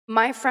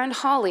my friend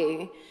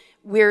Holly,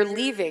 we're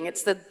leaving.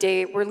 It's the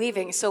day we're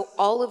leaving. So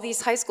all of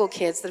these high school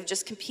kids that have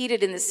just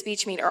competed in this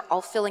speech meet are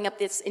all filling up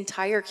this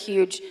entire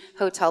huge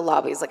hotel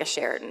lobby. It's like a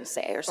Sheraton,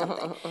 say, or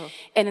something.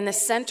 And in the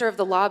center of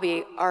the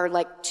lobby are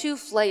like 2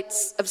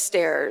 flights of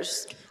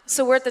stairs.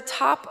 So we're at the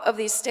top of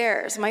these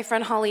stairs. My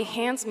friend Holly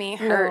hands me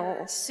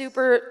her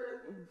super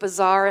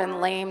bizarre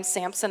and lame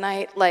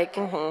Samsonite, like,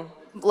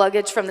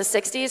 luggage from the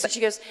 60s. And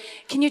she goes,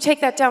 can you take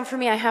that down for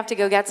me? I have to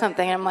go get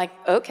something. And I'm like,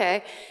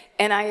 okay.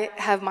 And I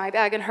have my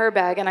bag and her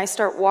bag, and I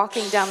start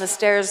walking down the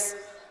stairs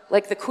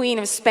like the Queen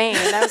of Spain.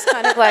 And I was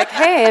kind of like,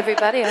 hey,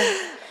 everybody,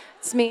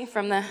 it's me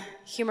from the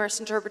humorous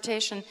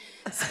interpretation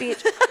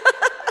speech.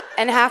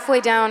 And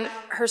halfway down,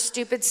 her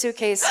stupid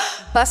suitcase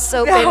busts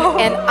open,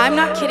 and I'm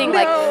not kidding,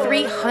 like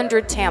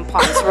 300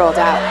 tampons rolled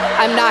out.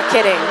 I'm not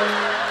kidding.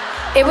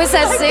 It was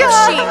as if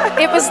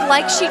it was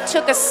like she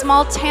took a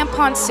small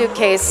tampon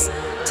suitcase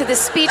to the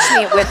speech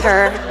meet with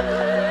her.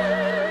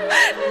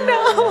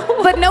 No.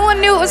 But no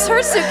one knew it was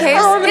her suitcase.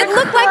 Oh, it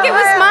looked like it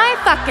was my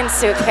fucking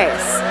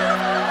suitcase.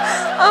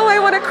 Oh, I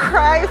want to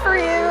cry for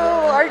you,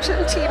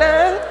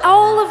 Argentina.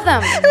 All of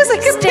them. It was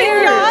like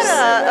stairs a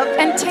pinata of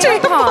and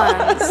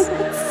tampons.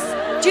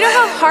 Do you know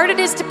how hard it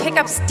is to pick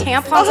up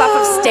tampons off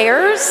of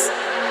stairs?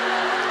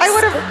 I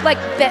would have like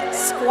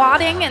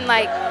squatting and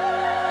like.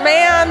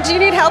 Ma'am, do you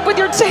need help with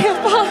your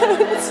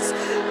tampons?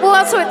 Well,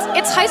 also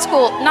it's high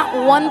school. Not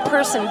one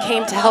person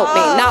came to help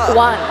me. Not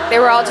one. They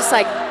were all just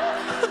like,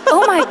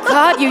 oh my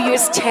God, you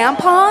use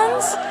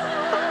tampons?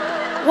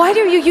 Why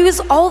do you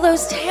use all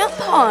those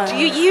tampons? Do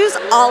you use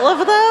all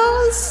of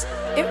those?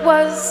 It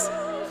was,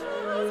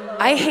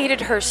 I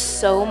hated her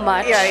so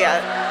much.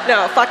 Yeah.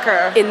 No, fuck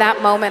her. In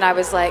that moment, I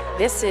was like,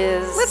 this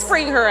is... Let's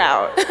bring her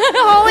out.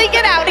 Holly,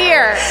 get out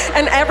here.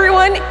 And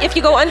everyone, if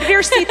you go under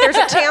your seat, there's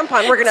a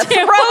tampon. We're going to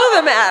throw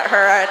them at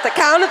her at the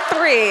count of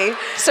 3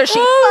 so she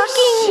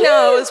fucking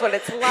knows what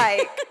it's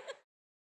like.